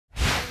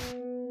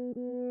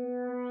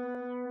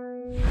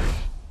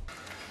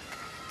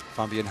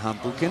Fabian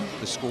Hambuechen,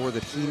 the score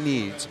that he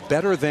needs,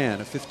 better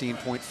than a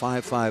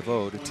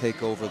 15.550 to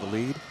take over the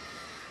lead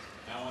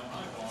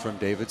from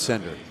David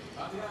Sender.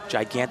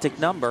 Gigantic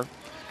number,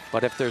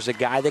 but if there's a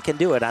guy that can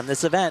do it on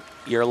this event,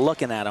 you're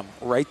looking at him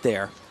right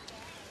there.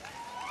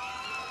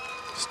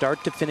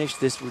 Start to finish,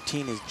 this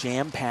routine is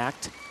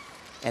jam-packed,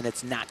 and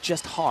it's not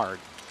just hard,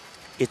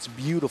 it's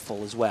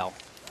beautiful as well.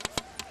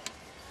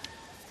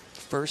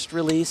 First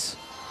release.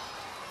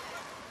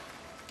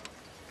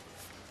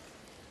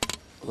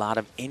 A lot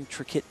of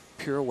intricate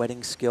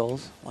pirouetting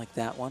skills like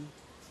that one.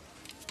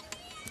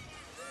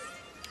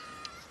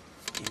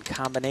 In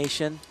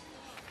combination,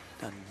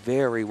 done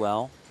very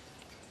well.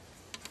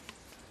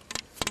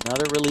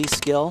 Another release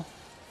skill.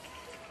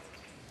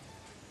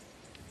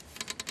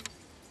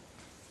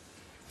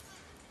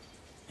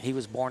 He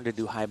was born to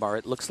do high bar.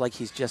 It looks like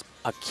he's just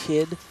a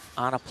kid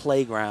on a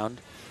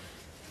playground.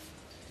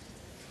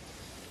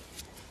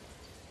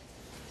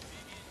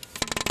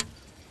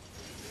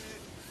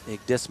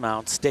 Big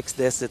dismount, sticks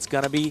this. It's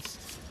going to be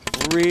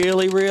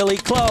really, really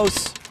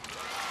close.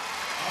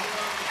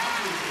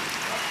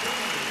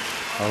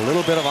 A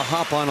little bit of a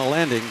hop on a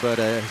landing, but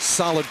a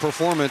solid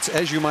performance,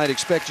 as you might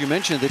expect. You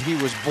mentioned that he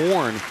was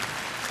born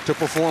to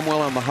perform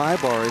well on the high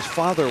bar. His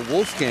father,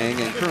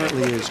 Wolfgang, and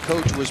currently his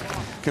coach, was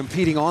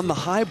competing on the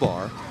high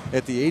bar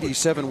at the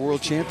 '87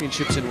 World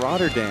Championships in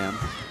Rotterdam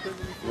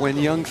when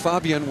young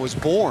Fabian was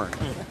born.